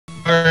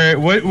Alright,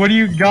 what do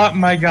you got,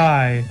 my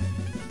guy?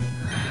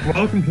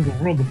 Welcome to the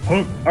world of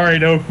Poke.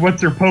 Alright, Oak,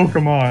 what's your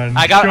Pokemon?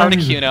 I got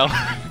Articuno.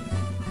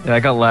 Yeah, I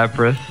got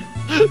Lapras.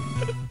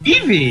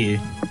 Eevee!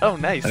 Oh,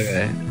 nice.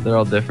 Okay, they're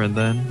all different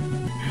then.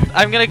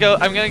 I'm gonna go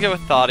with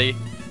Thoughty.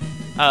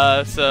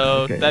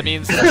 So Okay. that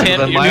means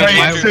Tim,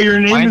 Then So your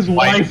name is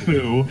mine's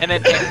Waifu. and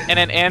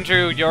then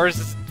Andrew, yours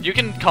is, you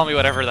can call me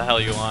whatever the hell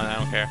you want. I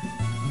don't care.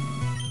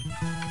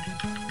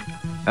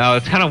 Oh,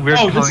 it's kind of weird.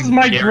 Oh, this is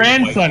my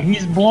grandson.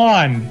 He's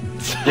blonde.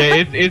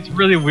 Yeah, it's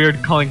really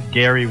weird calling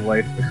Gary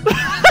white.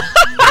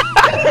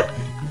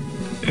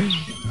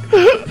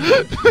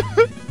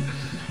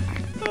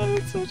 Oh,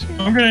 that's so true.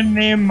 I'm gonna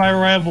name my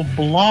rival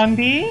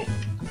Blondie.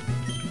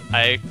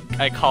 I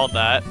called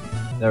that.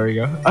 There we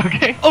go.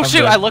 Okay. Oh I'm shoot!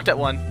 good. I looked at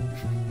one.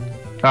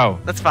 Oh.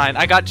 That's fine.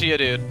 I got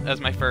Geodude as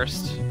my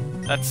first.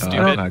 That's Oh,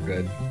 stupid. not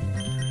good.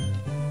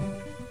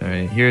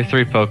 Alright, here are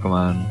 3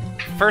 Pokemon.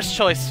 First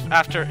choice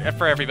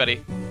for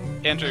everybody.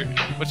 Andrew,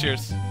 what's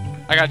yours?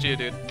 I got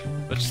Geodude,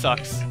 which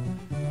sucks.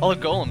 Oh, the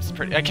Golem's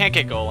pretty. I can't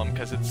get Golem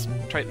because it's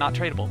not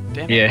tradable.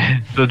 Damn it. Yeah,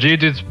 so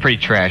Geodude's pretty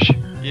trash.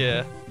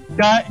 Yeah.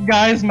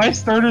 Guys, my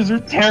starters are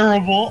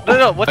terrible.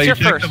 No. What's Oh, your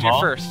you checked first? them Your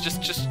all? first.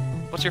 Just.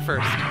 What's your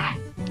first?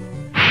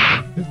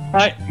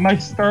 My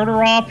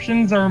starter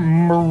options are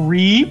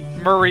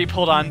Mareep. Marie,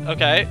 hold on.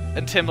 Okay.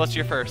 And Tim, what's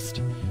your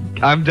first?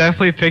 I'm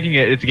definitely picking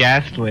it. It's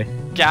Ghastly.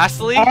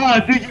 Ghastly. Ah,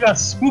 dude, you got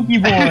Spooky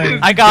Boy.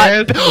 I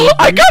got.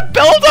 I got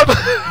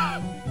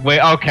Beldum. Wait,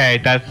 okay,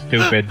 that's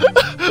stupid.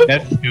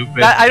 That's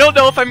stupid. I don't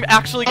know if I'm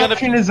actually gonna.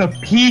 Option is a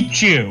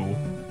Pichu.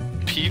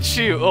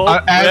 Pichu. Oh,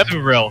 rip.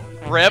 Azurill.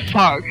 Rip.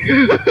 Fuck.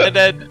 And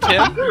then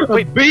Tim. A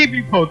Wait.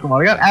 baby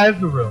Pokemon. I got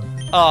Azurill.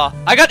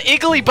 I got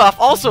Igglybuff,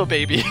 also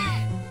baby.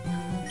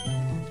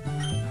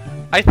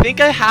 I think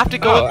I have to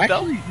go with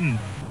Beldum.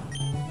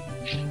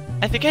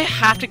 I think I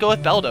have to go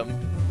with Beldum,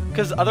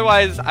 because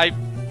otherwise I'm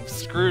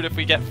screwed if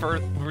we get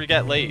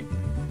late.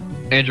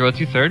 Andrew, what's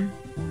your third?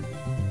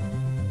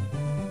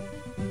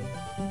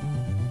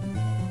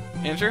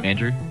 Andrew?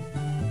 Andrew.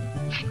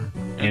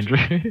 Andrew.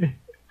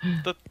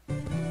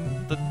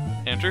 The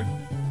Andrew?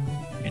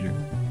 Andrew.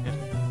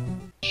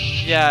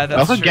 Yeah,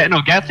 that's Also,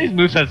 true. Ghastly's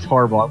moveset's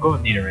horrible. I'm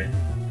going with Nidoran.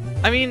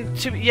 I mean,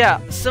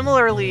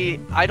 similarly,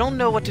 I don't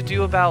know what to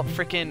do about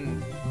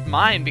frickin'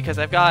 mine because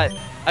I've got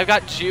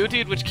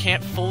Geodude, which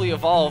can't fully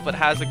evolve but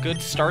has a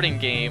good starting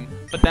game,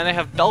 but then I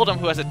have Beldum,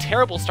 who has a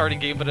terrible starting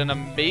game but an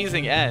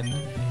amazing end.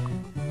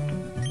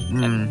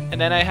 And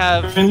then I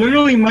have. And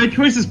literally, my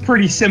choice is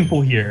pretty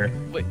simple here.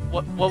 Wait,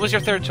 what was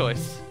your third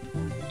choice?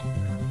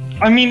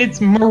 I mean, it's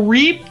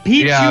Mareep,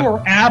 Pichu,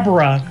 or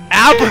Abra.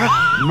 Abra.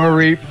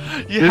 Mareep.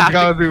 You It's have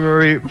gotta be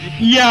Mareep.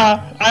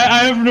 Yeah,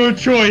 I have no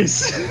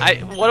choice.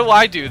 What do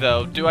I do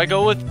though? Do I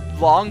go with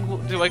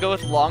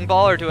long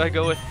ball or do I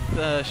go with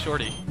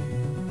shorty?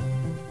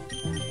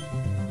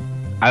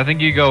 I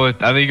think you go with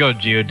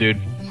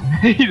Geodude.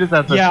 You just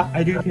have to. Yeah,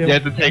 I do. You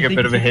have to take a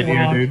bit of a hit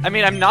here, dude. I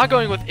mean, I'm not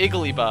going with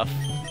Igglybuff.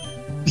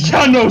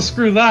 Yeah, no,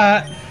 screw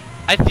that.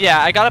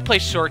 I gotta play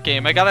short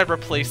game. I gotta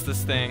replace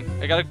this thing.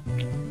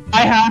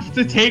 I have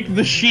to take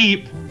the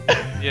sheep.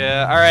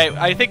 Yeah, alright,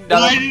 I think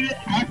Why did it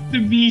have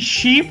to be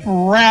sheep,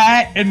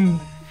 rat, and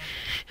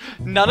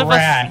none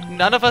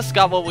rat? of us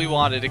got what we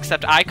wanted,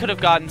 except I could have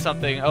gotten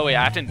something. Oh wait,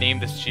 I have to name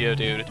this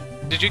Geodude.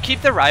 Did you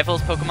keep the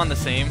rivals Pokemon the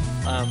same?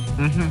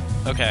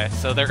 Okay,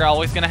 so they're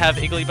always gonna have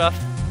Igglybuff?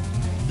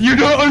 You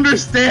don't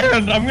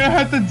understand! I'm gonna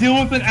have to deal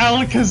with an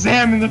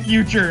Alakazam in the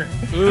future!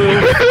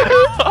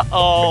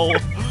 Oh.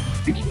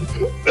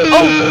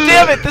 Oh,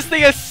 damn it! This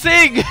thing has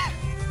Sing!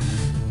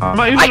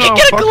 I can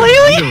get a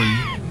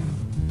Glalie!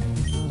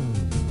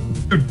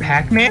 Dude,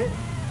 Pac-Man?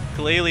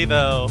 Glalie,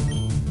 though.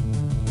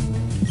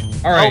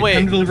 Alright, oh, wait.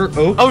 time to deliver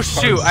Oak. Oh,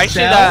 shoot! I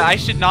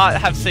should not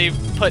have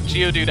put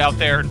Geodude out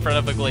there in front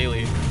of a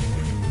Glalie.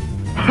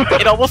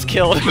 It almost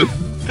killed.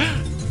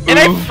 And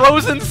I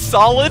frozen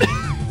solid.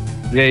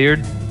 Yeah, you're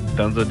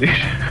dunzo, dude.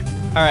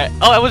 Alright.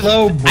 Oh, I was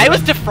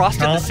defrosted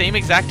Huh? the same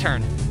exact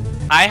turn.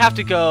 I have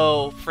to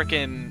go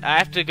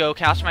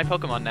catch my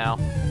Pokemon now.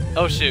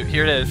 Oh shoot,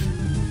 here it is.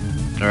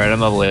 Alright, I'm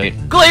level 8.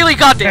 Glalie,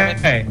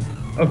 goddammit!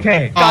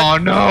 Okay. Oh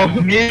no!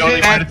 Big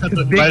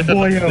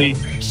boy Oak.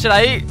 Should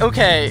I?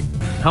 Okay.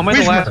 How am I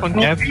the last one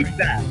captured?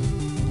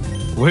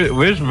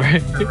 Where's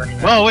my...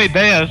 Oh wait,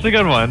 yeah, that's a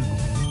good one.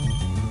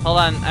 Hold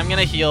on, I'm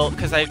gonna heal,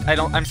 because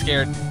I'm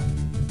scared.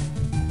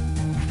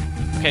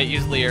 Okay,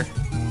 use Leer.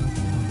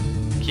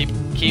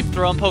 Keep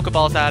throwing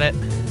Pokeballs at it.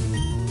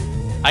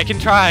 I can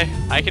try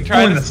Oh,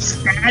 the this.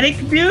 static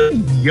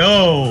dude?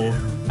 Yo!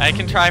 I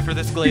can try for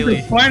this You're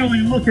Glalie. finally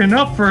looking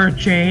up for a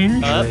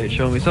change. Wait,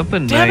 show me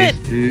something Damn nice,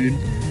 it! dude.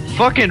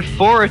 Fucking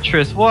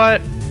Fortress,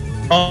 what?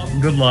 Oh,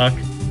 good luck.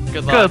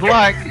 Good luck. Good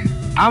luck.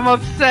 I'm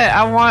upset.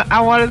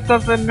 I wanted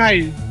something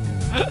nice.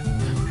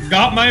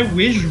 Got my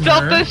Wishmer.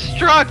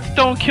 Self-destruct!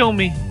 Don't kill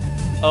me.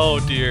 Oh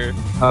dear.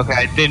 Okay,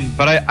 I didn't,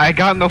 but I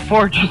got in the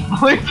Fortress.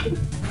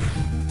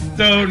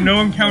 So,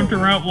 no encounter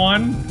route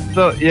 1?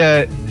 So,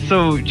 yeah.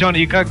 So, Johnny,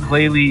 you got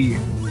Glalie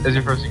as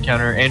your first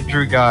encounter.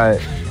 Andrew got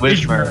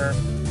Wishmer.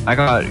 I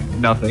got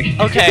nothing.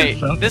 Okay,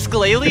 So- this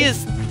Glalie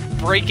is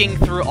breaking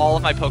through all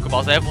of my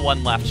Pokeballs. I have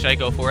one left. Should I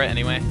go for it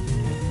anyway?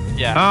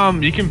 Yeah.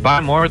 You can buy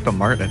more at the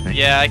mart, I think.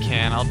 Yeah, I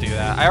can. I'll do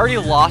that. I already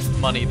lost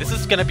money. This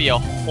is gonna be a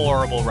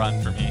horrible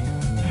run for me.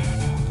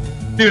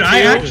 Dude,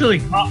 I actually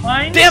caught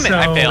mine. Damn it!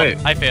 I so- failed. Wait.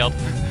 I failed.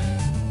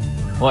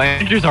 Well,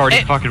 Andrew's already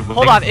It- fucking winning.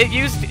 Hold on. It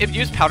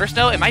used Powder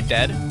Snow. Am I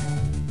dead?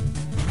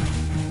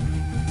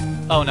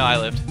 Oh no, I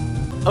lived.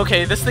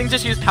 Okay, this thing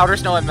just used Powder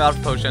Snow. I'm out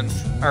of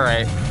potions. All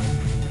right.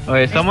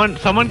 Okay,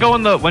 someone go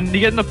in the when you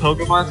get in the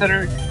Pokemon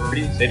Center in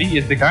Viridian City.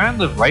 Is the guy on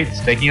the right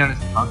sticking on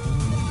his tongue?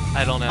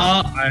 I don't know.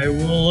 I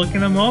will look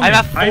in a moment. I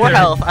have 4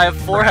 health. I have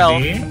 4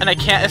 health, Ready? and I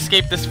can't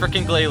escape this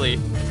freaking Glalie.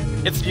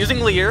 It's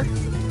using Leer.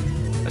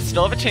 I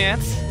still have a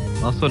chance.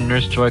 Also,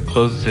 Nurse Joy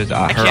closes his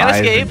I her can't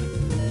eyes escape.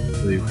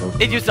 and leave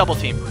Pokemon. It used Double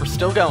Team. We're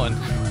still going.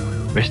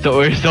 We're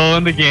still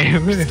in the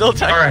game. Still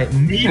tech. Alright,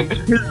 meet to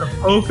the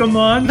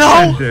Pokemon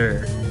No!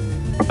 Center.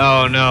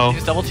 Oh no.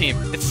 Use Double Team.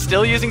 It's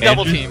still using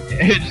Double Team.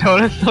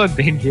 Jonas still in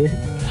danger.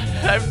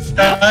 I'm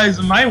Guys,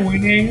 am I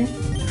winning?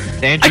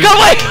 Andrew. I got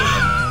away!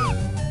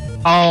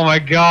 Oh my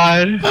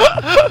god.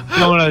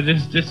 Jonah,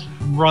 just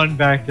run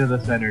back to the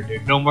center,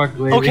 dude. No more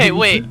Glalie. Okay,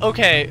 wait.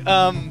 Okay.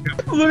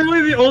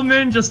 Literally, the old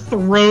man just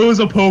throws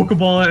a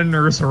Pokeball at a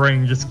nurse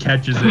ring, just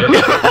catches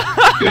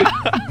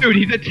it. Dude,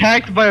 he's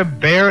attacked by a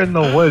bear in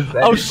the woods.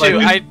 Oh, It's shoot,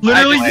 like-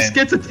 Literally I- just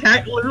gets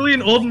attacked. Literally,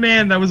 an old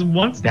man that was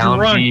once Down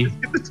drunk B.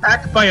 just gets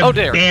attacked by a Oh,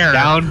 dear. bear.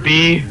 Down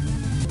B.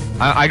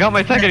 I got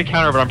my second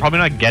encounter, but I'm probably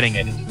not getting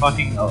it. It's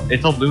fucking.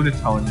 It's a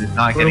Lunatone. It's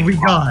not What do getting. we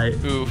got?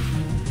 Oof.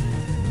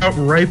 Out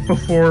right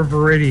before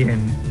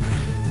Viridian.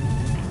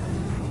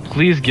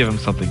 Please give him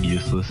something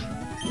useless.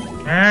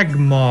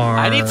 Magmar.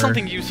 I need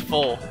something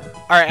useful.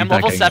 Alright, I'm He's not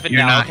level getting- 7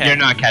 you're now. Not, Okay. You're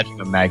not catching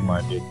a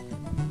Magmar, dude.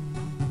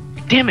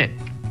 Damn it.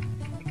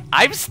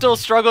 I'm still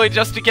struggling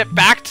just to get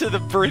back to the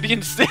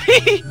Viridian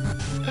City.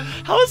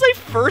 How was I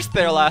first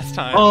there last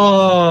time?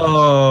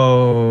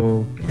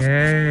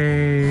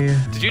 Okay.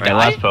 Did you Alright, die?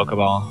 last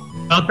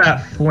Pokeball. About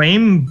that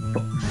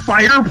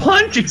fire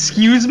punch?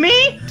 Excuse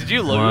me? Did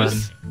you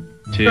lose?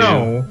 1, 2.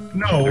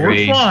 No,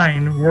 three. we're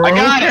fine. We're I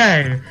got it.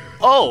 okay.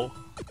 Oh.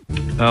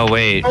 Oh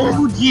wait.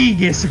 Oh,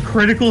 Gigas, a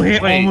critical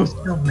hit Wait. almost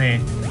killed me.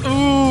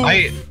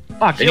 Ooh.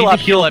 Fuck. Heal up,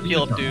 heal up,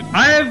 heal up, dude.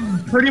 I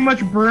have pretty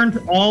much burned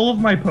all of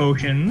my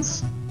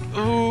potions.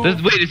 Ooh.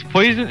 Wait, is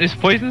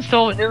poison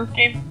still in this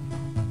game?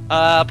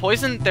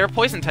 Poison. There are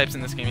poison types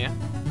in this game, yeah.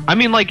 I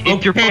mean, like,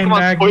 if your Okay, Pokemon's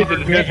Magmar, poison,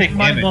 it's gonna get take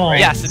my damage, balls. right?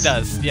 Yes, it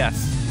does.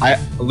 Yes.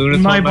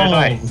 Lunatone My might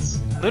die. balls.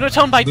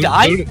 Lunatone by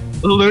die?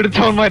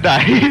 Lunatone might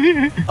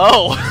die.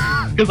 Oh.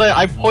 Because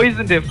I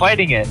poisoned it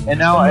fighting it, and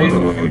now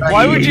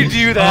Why would you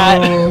do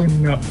that? Oh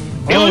no.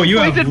 It Oh, was you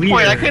have poison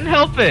point. I Leer. couldn't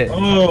help it.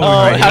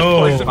 Oh, it had no.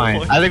 poison.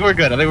 Fine. I think we're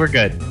good.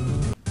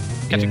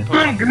 Catching Yeah.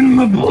 Pokemon. I'm getting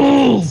my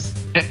balls.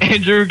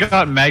 Andrew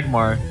got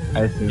Magmar,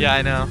 I assume. Yeah,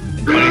 I know.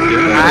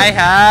 I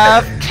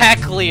have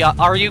Kecleon.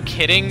 Are you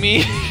kidding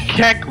me?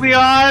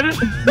 Kecleon!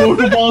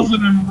 Pokeballs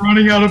and I'm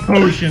running out of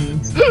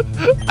potions.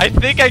 I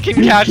think I can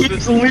He catch keeps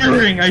this.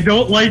 leering. I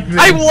don't like this.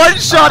 I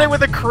one-shot it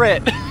with a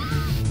crit.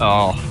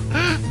 Oh.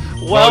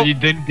 Well, Well, you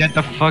didn't get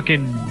the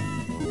fucking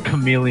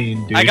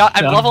chameleon, dude.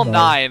 I'm level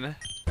 9.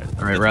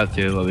 Alright, we're at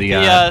 2. We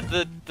got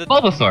The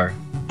Bulbasaur.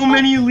 So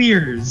many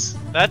leers.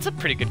 that's a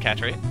pretty good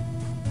catch rate.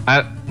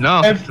 No,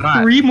 I have it's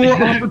not. 3 more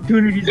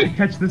opportunities to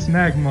catch this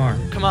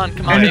Magmar. Come on,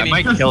 And I baby.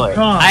 might just kill it.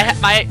 gone.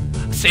 My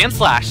Sand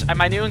Slash.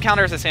 My new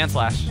encounter is a Sand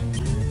Slash.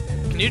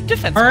 Can you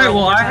defense? Alright, throw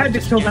well, one more I time? had to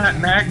Just kill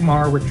kidding. that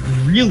Magmar, which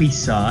really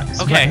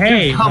sucks. Okay. But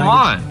hey, Come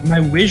my, on. My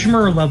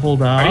Wishmer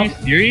leveled up. Are you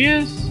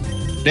serious?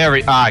 There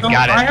we So got it.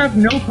 I have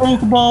no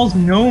Pokeballs,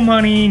 no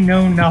money,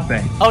 no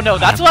nothing. Oh no,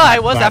 that's what I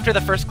was Right. after the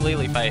first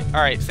Glalie fight.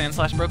 Alright, Sand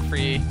Slash broke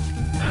free.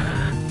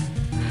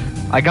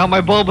 I got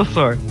my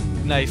Bulbasaur.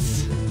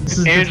 Nice. This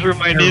is Andrew, just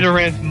my terrible.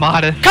 Nidorann's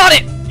modest. Caught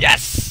it!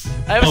 Yes!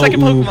 I have a Oh,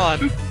 second oof.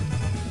 Pokemon.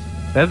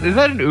 Is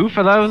that an oof?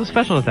 I thought it was a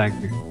special attack.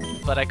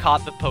 But I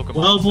caught the Pokemon.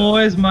 Well, so-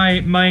 boys, my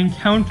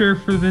encounter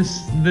for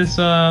this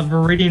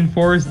Viridian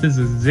Forest is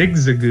a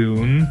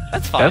Zigzagoon.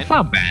 That's fine. That's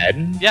not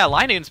bad. Yeah,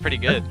 Linoon's pretty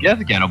good.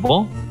 That's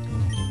gettable.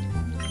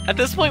 At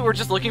this point, we're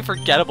just looking for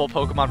gettable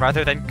Pokemon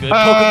rather than good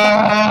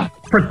Pokemon.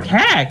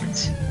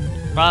 Protect.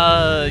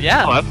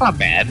 Yeah. Oh, that's not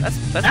bad. That's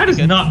That pretty is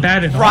good. not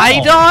bad at all.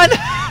 Rhydon?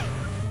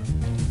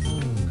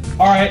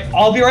 All right,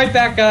 I'll be right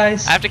back,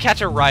 guys. I have to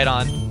catch a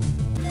Rhydon.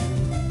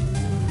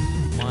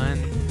 1.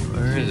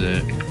 Where is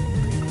it?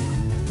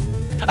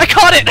 I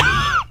caught it!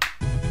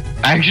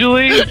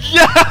 Actually?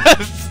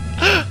 Yes!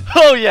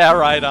 Oh yeah,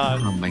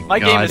 Rhydon. Oh my, My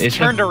god. game is it's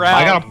turned just- around.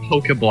 I got a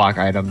Pokeblock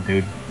item,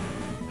 dude.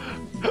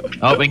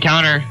 Oh,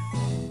 encounter.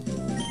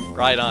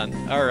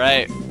 Rhydon.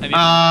 Alright.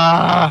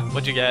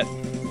 What'd you get?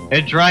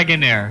 A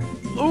Dragonair.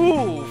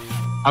 Ooh!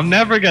 I'm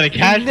never gonna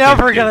catch You're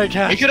never it. gonna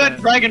catch It could have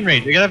it. Dragon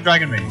Rage. It could have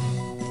Dragon Rage.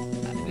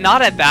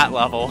 Not at that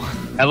level.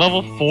 At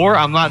level 4,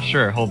 I'm not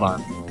sure. Hold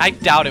on. I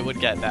doubt it would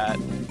get that.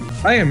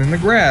 I am in the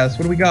grass.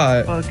 What do we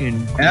got? Fucking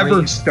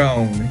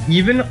Everstone,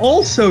 even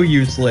also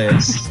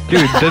useless.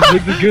 Dude, this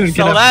Zigzagoon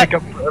So can that- pick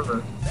up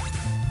forever.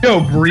 Yo,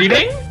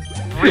 breeding?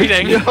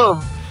 Breeding.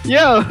 Yo,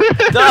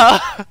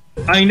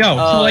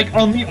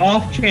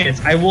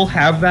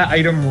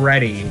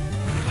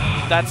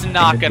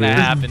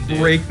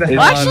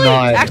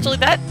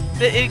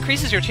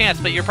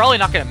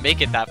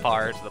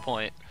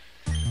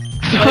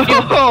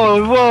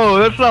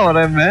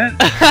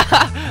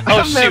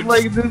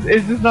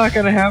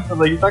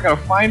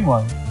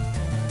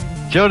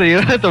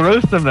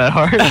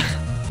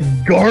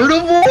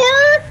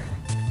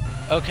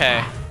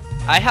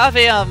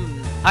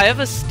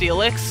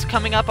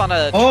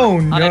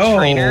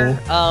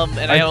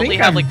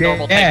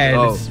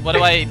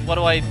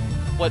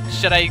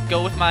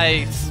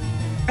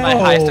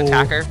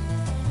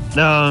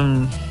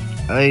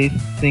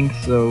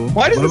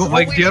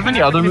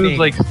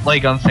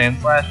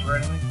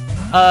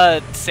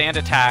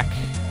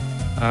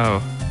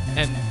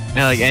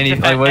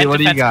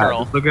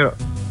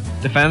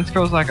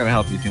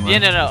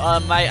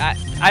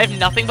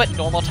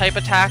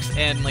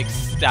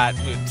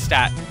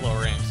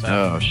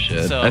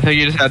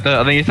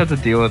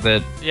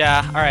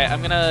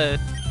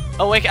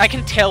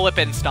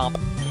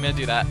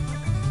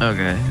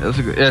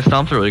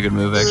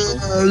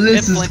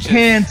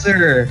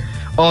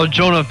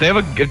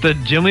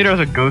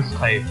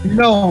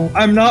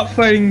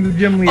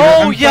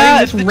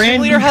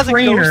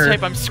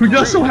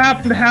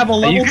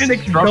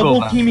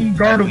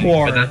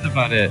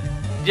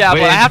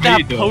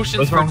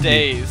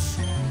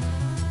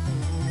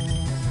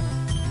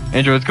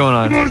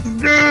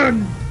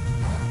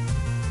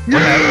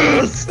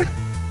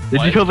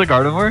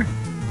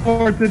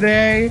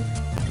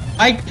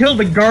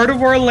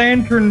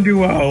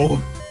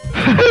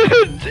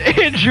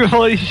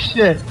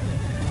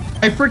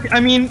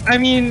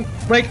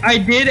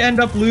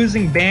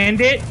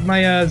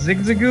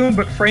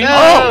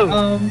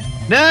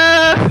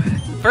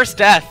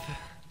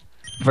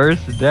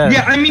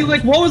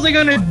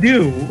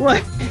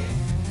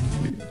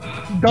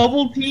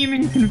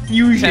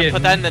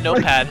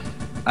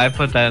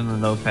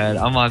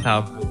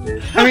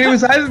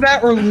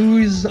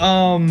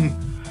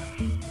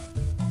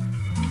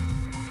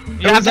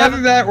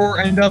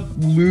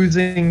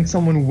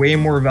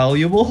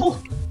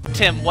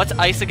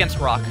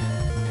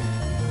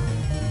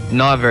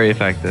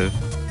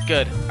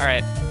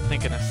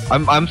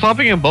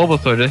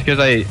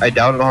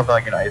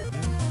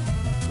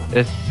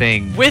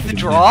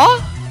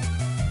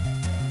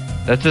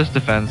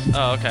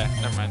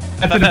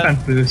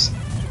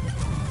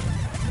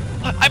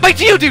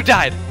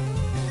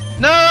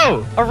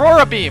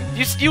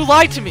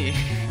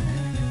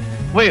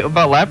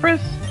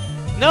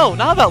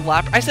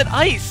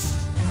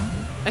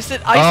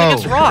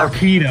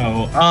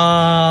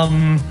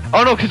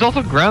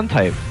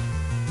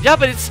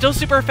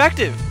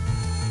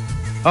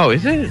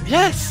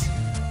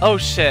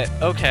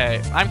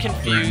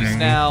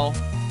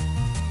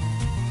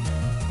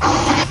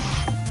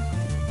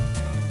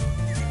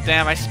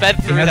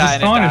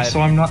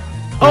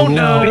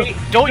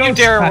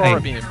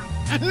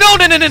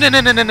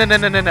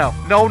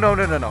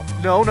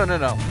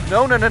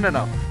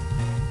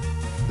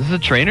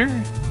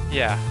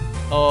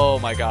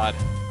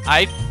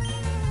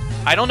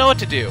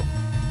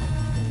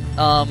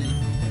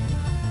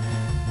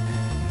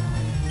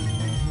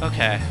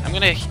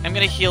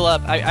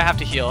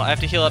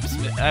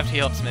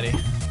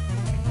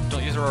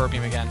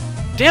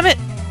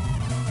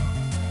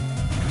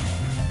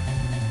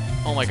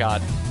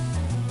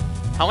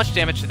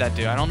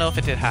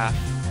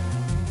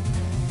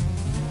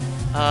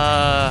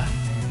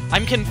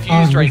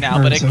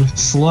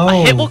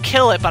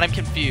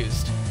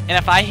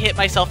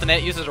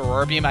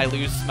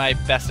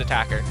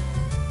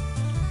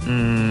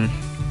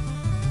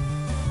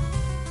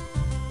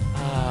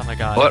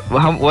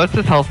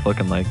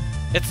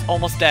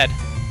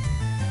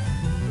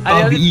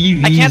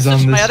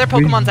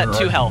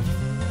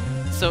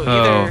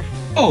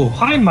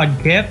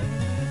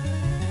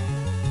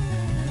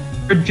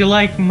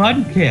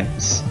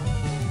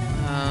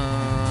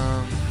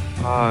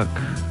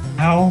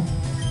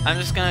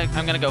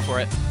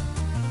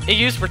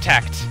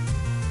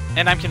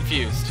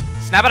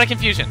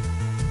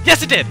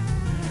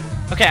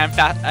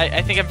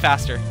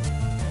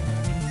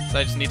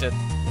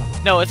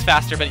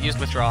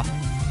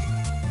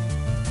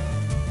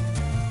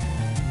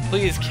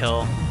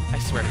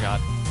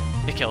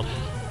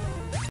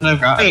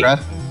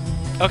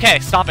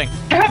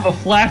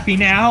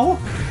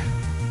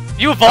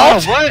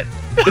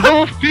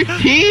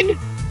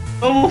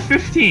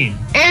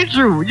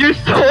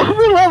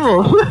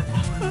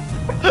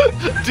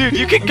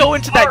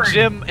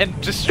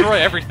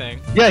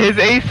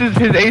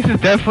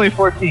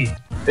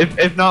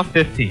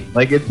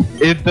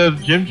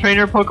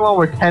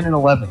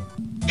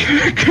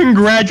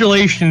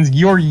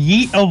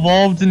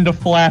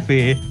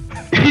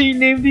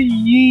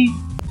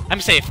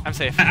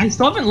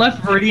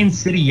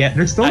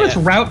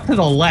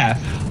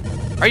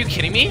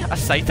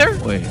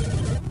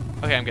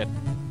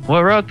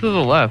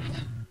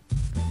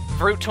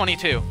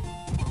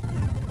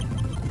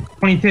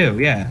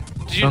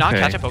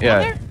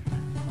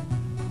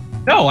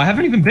 No, I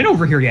haven't even been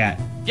over here yet.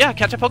 Yeah,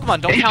 catch a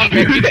Pokemon. Don't count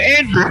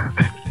Andrew.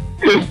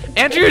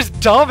 Andrew's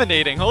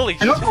dominating. Holy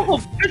I don't shit. know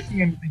if I'm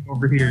missing anything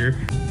over here.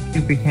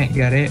 If we can't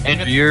get it.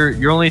 Andrew,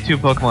 you're only 2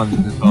 Pokemon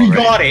in this We right?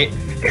 got it!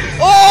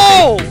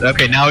 Oh!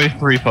 Okay, now we have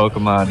 3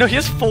 Pokemon. No, he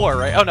has 4,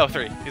 right? Oh no,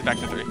 3. He's back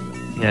to 3.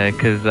 Yeah,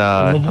 because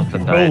Level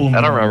something four. died.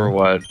 I don't remember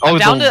what. Oh,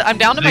 I'm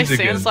down to my Zigzagoon.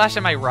 Sand Slash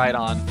and my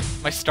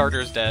Rhydon. My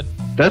starter's dead.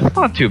 That's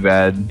not too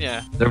bad.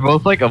 Yeah. They're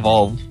both like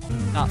evolved.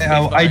 Not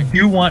Now, I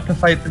do want to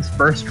fight this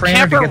first trainer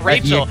Camper to get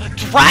Rachel. that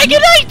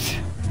Dragonite!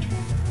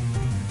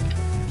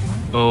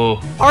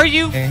 Oh. Are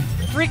you Okay.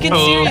 freaking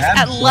Oh, serious?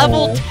 At Absol.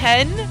 level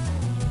 10?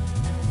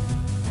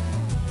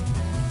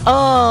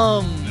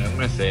 I'm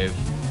gonna save.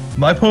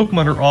 My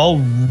Pokemon are all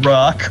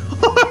rock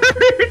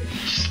hard.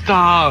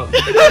 Stop.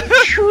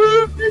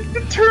 True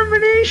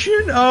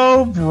determination.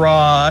 Oh,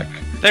 Brock.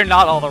 They're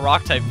not all the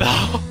rock type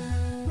though.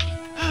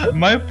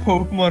 My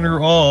Pokemon are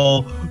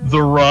all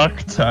the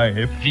rock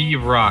type. The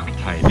rock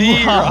type.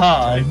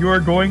 Haha, you are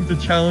going to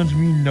challenge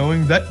me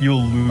knowing that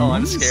you'll lose. Oh,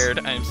 I'm scared.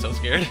 I am so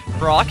scared.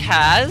 Brock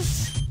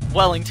has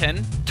Wellington.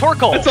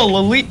 Torkoal. That's a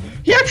Lily.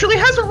 He actually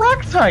has a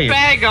rock type.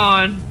 Bag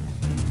on.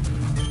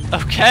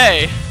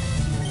 Okay.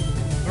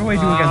 What do I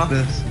do against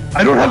this?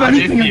 I don't have I'm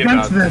anything iffy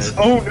against about this. this.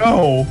 Oh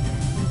no.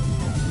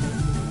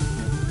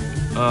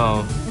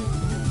 Oh.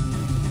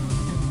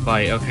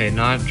 Bite. Okay,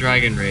 not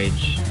Dragon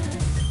Rage.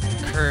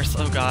 Curse.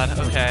 Oh god.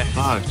 Okay.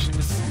 Fuck.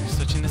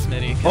 Switching this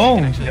MIDI. 'cause I Oh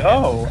can actually-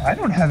 no. I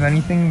don't have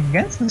anything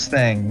against this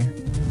thing.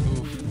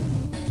 Oof.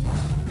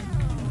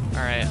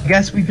 Alright. I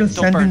guess we just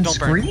Don't send burn. in Don't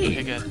burn. Scream.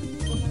 Okay, good.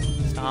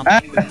 Stomp.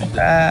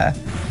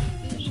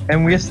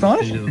 And we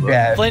astonish it to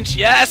death. Flinch.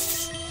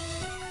 Yes.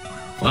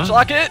 Flinch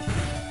What? lock it.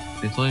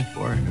 It's only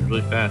 4. It's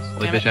really fast. Damn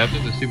Like the it.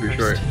 chapters are super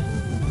short.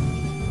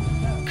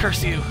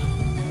 Curse you.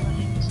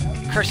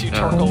 Curse you, Oh,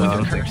 Torkoal, with no.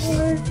 your curse.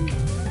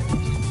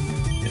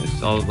 Yeah,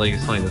 it's all like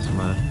it's only this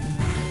one.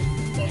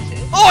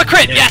 Oh, a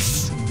crit!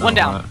 Yes! One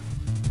down.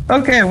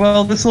 Okay,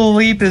 well, this little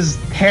leap is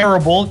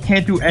terrible.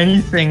 Can't do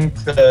anything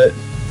to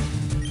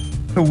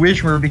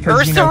Wishmer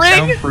because you know Ursaring?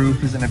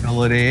 soundproof is an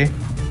ability.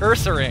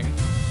 Ursaring.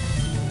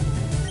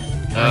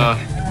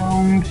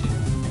 And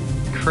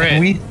Crit.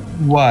 we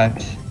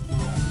what?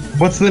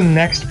 What's the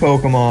next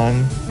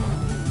Pokemon?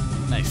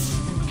 Nice.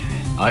 Okay.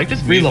 I like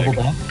this We music.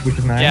 leveled up, which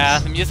is nice. Yeah,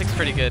 the music's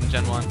pretty good in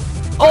Gen 1.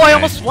 Oh, I Okay.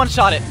 almost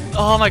one-shot it!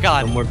 Oh my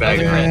god. One more That was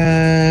a bag. crit.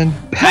 And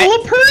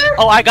Pelipper?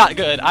 Oh, I got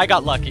good. I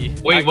got lucky.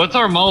 Wait, what's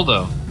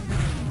Armaldo?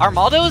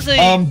 Armaldo's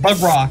a... Bug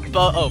Rock.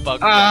 Bug.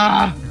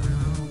 Ah!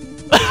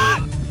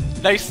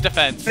 Nice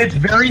defense. It's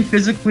very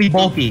physically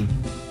bulky.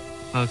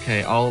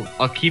 Okay, I'll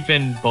keep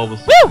in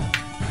Bulbasaur. Woo!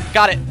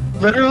 Got it.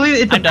 Literally,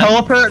 it's I'm a done.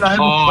 Pelipper and I'm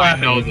Oh, I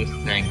Flappy. know this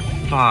thing.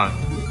 Fuck.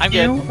 I'm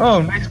good. You?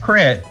 Oh, nice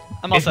crit.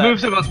 I'm all Its set.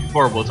 moveset must be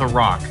horrible. It's a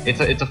rock. It's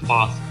a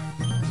fossil.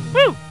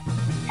 Woo!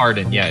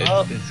 Harden. Yeah,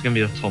 Oh. it's gonna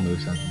be the full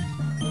moveset.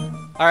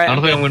 Alright. I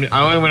don't think I'm gonna.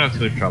 I only went up to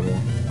much trouble.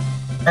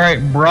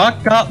 Alright,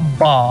 Brock got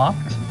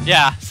bopped.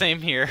 Yeah, same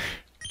here.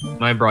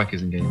 My Brock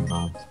isn't getting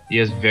bombed. He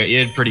had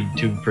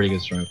two pretty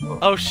good strong.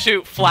 Oh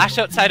shoot, flash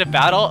outside of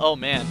battle? Oh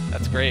man,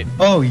 that's great.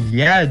 Oh,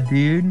 yeah,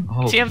 dude.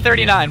 Oh,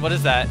 TM39, what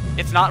is that?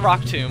 It's not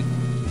Rock Tomb.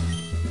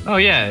 Oh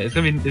yeah, it's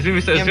gonna be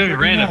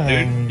random,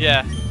 dude.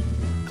 Yeah.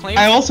 Claim.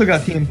 I also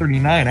got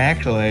TM39,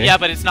 actually. Yeah,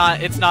 but it's not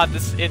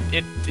this,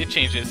 it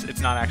changes. It's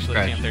not actually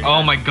Correct. TM39.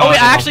 Oh my god. Oh, wait,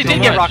 I love actually so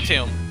did get much. Rock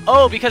Tomb.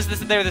 Oh, because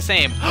they're the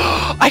same.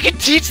 I can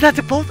teach that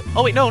to both.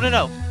 Oh wait, no.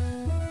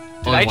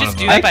 Did Only I one just of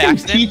do them. I that by can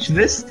accident? teach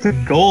this to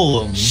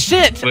Golem.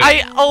 Shit!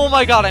 Wait. Oh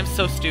my god, I'm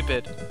so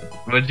stupid.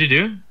 What did you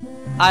do?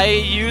 I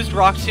used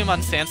Rock Tomb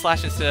on Sand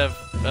Slash instead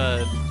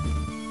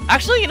of,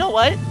 actually, you know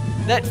what?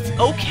 That's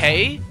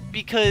okay,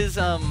 because,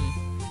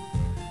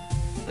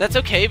 that's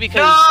okay,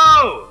 because...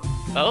 No!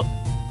 Oh.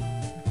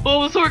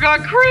 Bulbasaur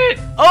got crit!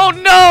 Oh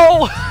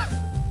no!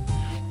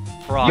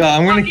 Frog. Yeah,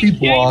 I'm gonna Fucking keep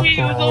kidding Block me,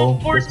 it was so all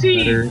it's 14.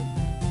 better.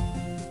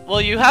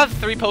 Well, you have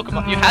 3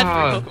 Pokemon. You had 3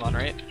 Ah. Pokemon,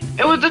 right?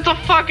 It's a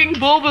fucking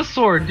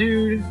Bulbasaur,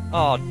 dude.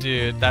 Oh,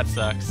 dude, that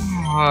sucks.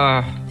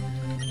 God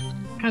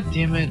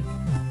damn it.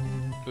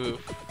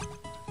 Oof.